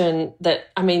passion that,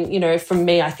 I mean, you know, for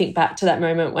me, I think back to that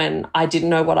moment when I didn't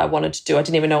know what I wanted to do. I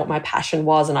didn't even know what my passion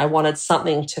was, and I wanted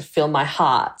something to fill my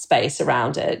heart space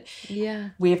around it. Yeah.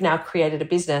 We have now created a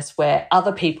business where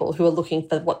other people who are looking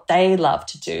for what they love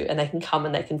to do, and they can come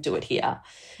and they can do it here.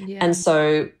 Yeah. And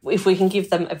so if we can give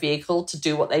them a vehicle to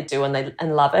do what they do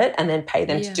and love it, and then pay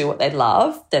them to do what they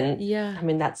love, then, I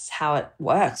mean, that's how it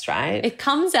works, right? It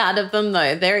comes out of them,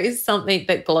 though. There is something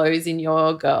that glows in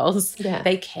your girls. Yeah.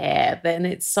 They care. Then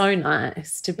it's so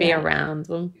nice to be around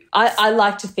them. I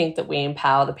like to think that we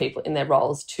empower the people in their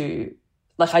roles to,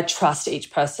 like, I trust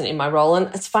each person in my role. And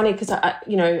it's funny because,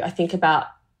 I think about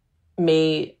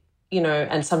me, you know,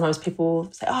 and sometimes people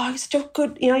say, oh, you're such a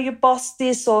good, you know, your boss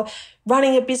this or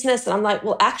running a business. And I'm like,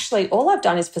 well, actually, all I've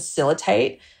done is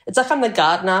facilitate. It's like I'm the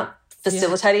gardener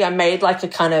facilitating. I made like a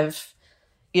kind of,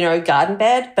 you know, garden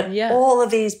bed. But all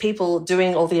of these people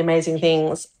doing all the amazing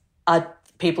things are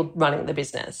people running the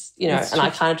business, you know, and I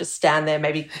kind of just stand there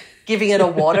maybe giving it a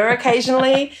water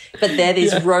occasionally. But they're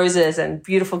these roses and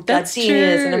beautiful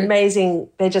gardenias and amazing,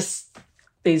 they're just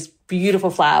these beautiful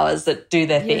flowers that do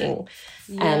their thing.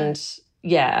 Yeah. And,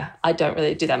 I don't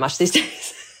really do that much these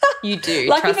days. You do.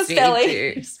 Lucky for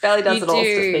Spelly. Spelly does it all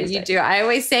these days. You do. I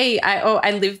always say,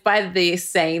 I live by the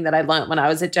saying that I learned when I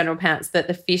was at General Pants, that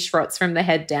the fish rots from the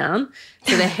head down.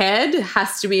 So the head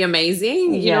has to be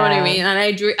amazing. You know what I mean? And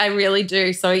I really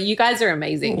do. So you guys are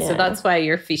amazing. Yeah. So that's why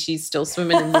your fishies still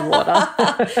swimming in the water.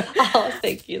 Oh,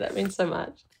 thank you. That means so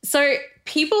much. So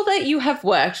people that you have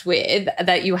worked with,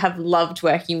 that you have loved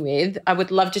working with, I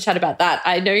would love to chat about that.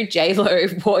 I know J-Lo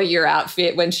wore your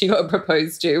outfit when she got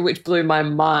proposed to, which blew my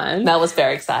mind. Mel was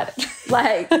very excited.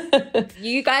 Like,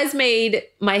 you guys made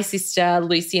my sister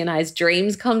Lucy and I's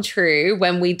dreams come true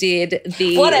when we did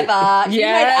the... Whatever. You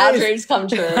made our dreams come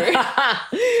true.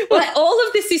 Well, all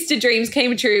of the sister dreams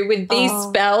came true with the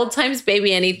Spell times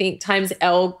Baby Anything times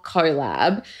Elle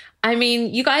collab. I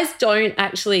mean, you guys don't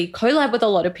actually collab with a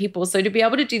lot of people. So to be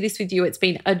able to do this with you, it's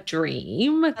been a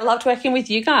dream. I loved working with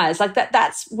you guys. Like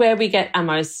that's where we get our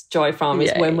most joy from,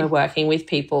 is when we're working with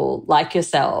people like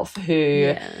yourself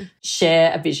who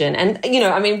share a vision. And, you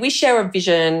know, I mean, we share a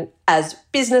vision as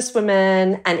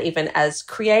businesswomen and even as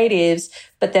creatives,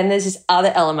 but then there's this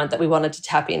other element that we wanted to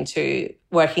tap into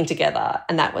working together.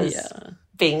 And that was...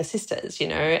 being sisters, you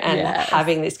know, and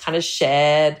having this kind of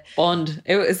shared bond.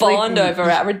 It was bond over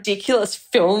our ridiculous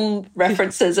film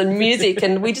references and music.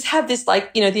 And we just have this, like,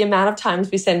 you know, the amount of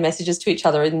times we send messages to each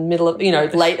other in the middle of, you know,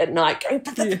 late at night going,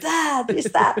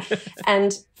 that.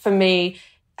 And for me,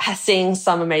 seeing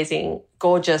some amazing,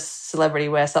 gorgeous celebrity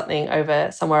wear something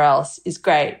over somewhere else is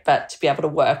great. But to be able to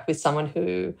work with someone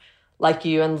who, like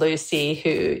you and Lucy, who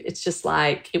it's just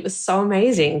like, it was so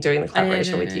amazing doing the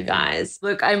collaboration with you guys.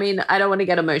 Look, I mean, I don't want to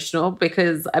get emotional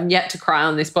because I'm yet to cry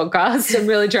on this podcast. I'm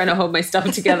really trying to hold my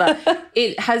stuff together.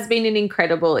 It has been an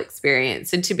incredible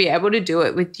experience. And to be able to do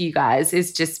it with you guys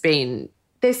has just been,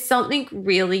 there's something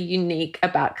really unique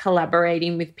about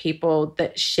collaborating with people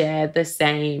that share the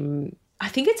same, I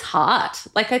think it's heart.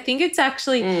 Like, I think it's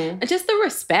actually just the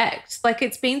respect. Like,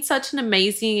 it's been such an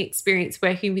amazing experience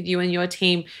working with you and your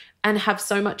team, and have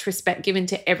so much respect given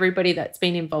to everybody that's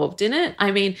been involved in it.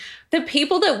 I mean, the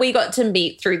people that we got to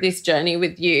meet through this journey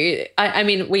with you, I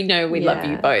mean, we know we love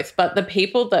you both, but the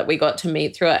people that we got to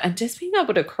meet through it and just being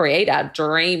able to create our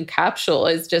dream capsule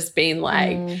has just been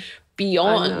like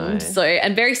beyond. So,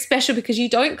 and very special because you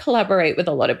don't collaborate with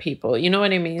a lot of people. You know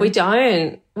what I mean? We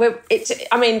don't.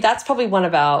 I mean, that's probably one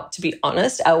of our, to be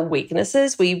honest, our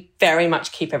weaknesses. We very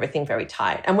much keep everything very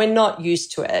tight and we're not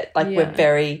used to it. Like we're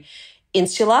very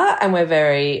insular and we're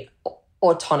very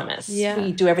autonomous.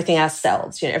 We do everything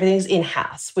ourselves. You know, everything's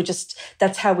in-house.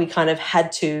 That's how we kind of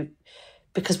had to,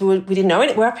 because we didn't know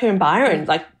it. We're up here in Byron.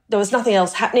 Like there was nothing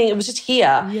else happening. It was just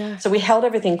here. So we held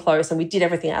everything close and we did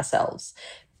everything ourselves.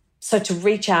 So to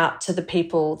reach out to the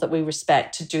people that we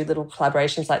respect to do little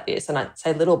collaborations like this, and I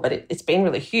say little, but it's been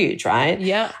really huge, right?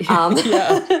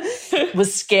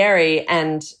 Was scary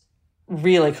and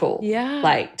really cool.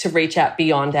 Like to reach out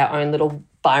beyond our own little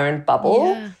Byron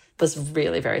bubble was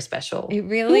really very special. It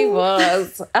really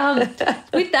was.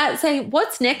 With that saying,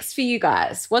 what's next for you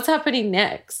guys? What's happening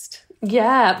next?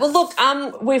 Yeah. Well,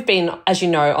 look, we've been, as you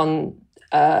know, on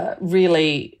a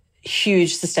really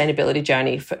huge sustainability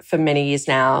journey for many years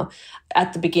now.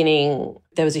 At the beginning,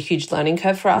 there was a huge learning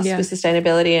curve for us with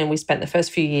sustainability, and we spent the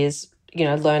first few years, you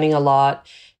know, learning a lot.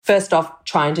 First off,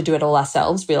 trying to do it all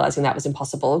ourselves, realising that was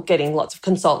impossible, getting lots of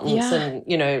consultants and,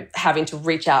 you know, having to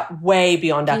reach out way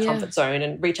beyond our comfort zone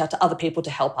and reach out to other people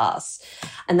to help us.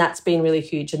 And that's been really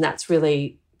huge, and that's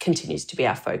really continues to be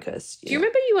our focus. Do you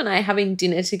remember you and I having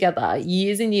dinner together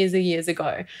years and years and years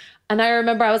ago? And I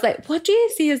remember I was like, what do you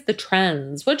see as the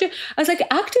trends? I was like,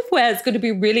 activewear is going to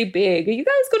be really big. Are you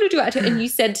guys going to do active? And you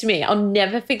said to me, I'll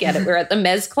never forget it. We were at the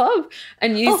Mez Club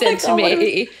and you said to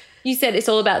me, you said it's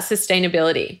all about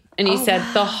sustainability. And you said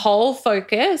the whole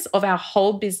focus of our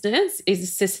whole business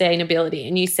is sustainability.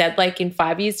 And you said like in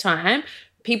 5 years' time,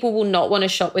 people will not want to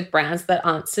shop with brands that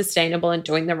aren't sustainable and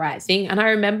doing the right thing. And I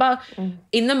remember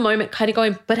in the moment kind of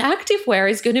going, but activewear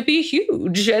is going to be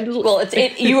huge. And well,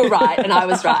 you were right and I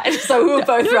was right. So we were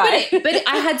both right. But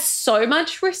I had so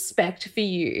much respect for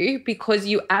you because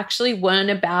you actually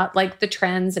weren't about like the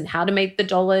trends and how to make the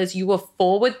dollars. You were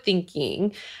forward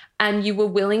thinking. And you were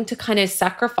willing to kind of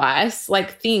sacrifice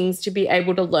like things to be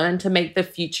able to learn to make the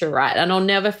future right. And I'll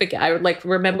never forget. I would like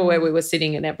remember where we were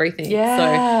sitting and everything.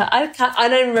 Yeah, so, I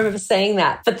don't remember saying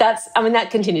that, but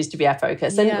that continues to be our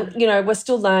focus. And, you know, we're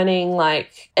still learning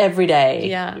like every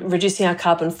day, reducing our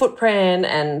carbon footprint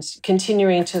and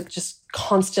continuing to just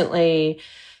constantly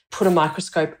put a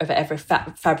microscope over every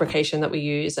fabrication that we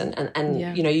use.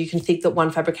 And you know, you can think that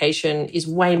one fabrication is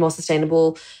way more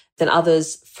sustainable than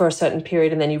others for a certain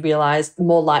period, and then you realize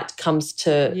more light comes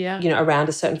to you know, around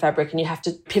a certain fabric and you have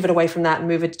to pivot away from that and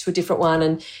move it to a different one,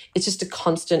 and it's just a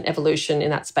constant evolution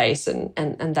in that space, and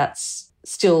that's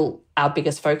still our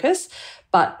biggest focus.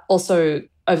 But also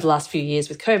over the last few years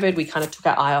with COVID, we kind of took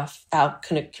our eye off our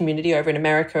kind of community over in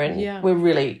America, and we're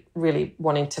really, really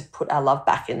wanting to put our love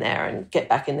back in there and get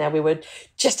back in there. We were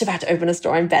just about to open a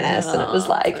store in Venice and it was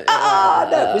like,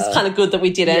 no, it was kind of good that we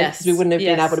didn't because we wouldn't have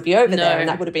been able to be over there, and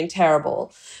that would have been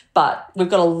terrible. But we've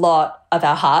got a lot of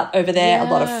our heart over there, a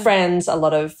lot of friends, a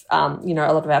lot of, you know,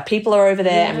 a lot of our people are over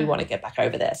there and we want to get back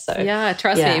over there. So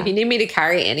trust me, if you need me to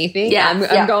carry anything,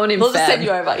 I'm going in We'll just send you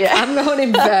over, I'm going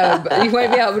in Feb. You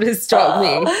won't be able to stop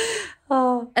me.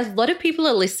 A lot of people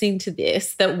are listening to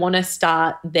this that want to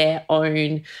start their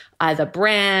own either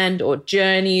brand or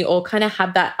journey or kind of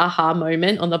have that aha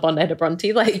moment on the Bondi to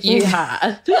Bronte like you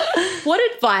had. What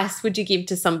advice would you give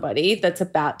to somebody that's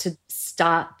about to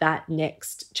start that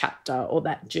next chapter or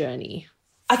that journey?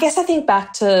 I guess I think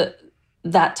back to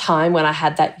that time when I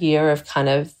had that year of kind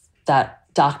of that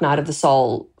dark night of the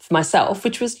soul for myself,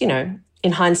 which was, you know,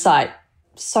 in hindsight,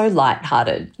 so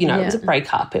lighthearted. You know, it was a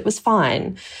breakup. It was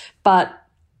fine. But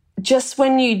just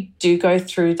when you do go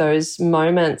through those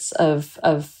moments of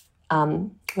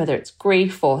whether it's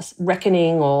grief or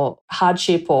reckoning or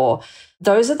hardship, or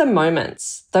those are the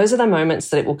moments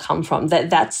that it will come from.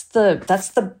 That's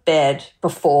the bed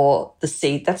before the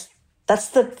seed. That's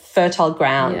the fertile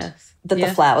ground that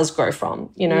the flowers grow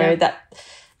from. You know, that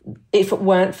if it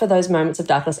weren't for those moments of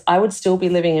darkness, I would still be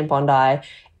living in Bondi,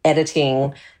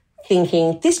 editing,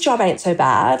 thinking this job ain't so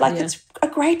bad. Like it's a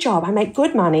great job. I make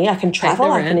good money. I can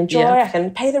travel. I can enjoy. I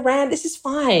can pay the rent. This is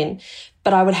fine.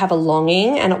 But I would have a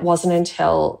longing, and it wasn't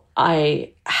until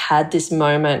I had this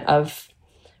moment of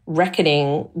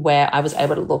reckoning where I was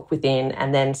able to look within,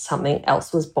 and then something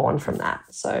else was born from that.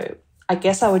 So I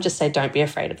guess I would just say don't be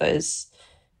afraid of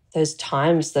those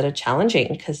times that are challenging,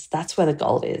 because that's where the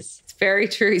gold is. Very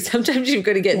true. Sometimes you've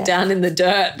got to get down in the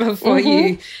dirt before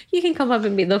you can come up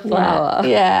and be the flower.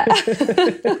 Yeah.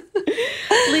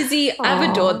 Lizzie,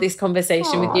 I've adored this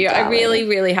conversation with you. Darling. I really,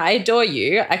 really, I adore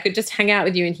you. I could just hang out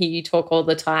with you and hear you talk all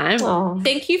the time.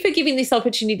 Thank you for giving this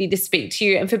opportunity to speak to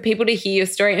you and for people to hear your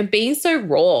story and being so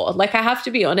raw. Like, I have to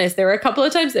be honest, there were a couple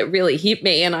of times that really hit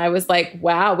me and I was like,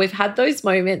 wow, we've had those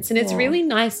moments, and it's really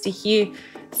nice to hear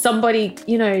somebody,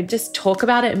 you know, just talk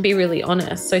about it and be really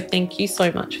honest. So thank you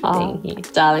so much for being here.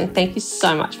 Darling, thank you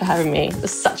so much for having me. It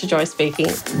was such a joy speaking.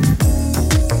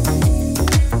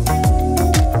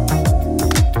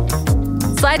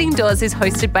 Sliding Doors is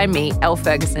hosted by me, Elle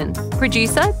Ferguson.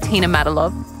 Producer, Tina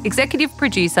Matalov. Executive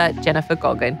producer, Jennifer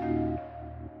Goggin.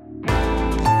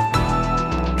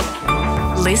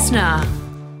 Listener.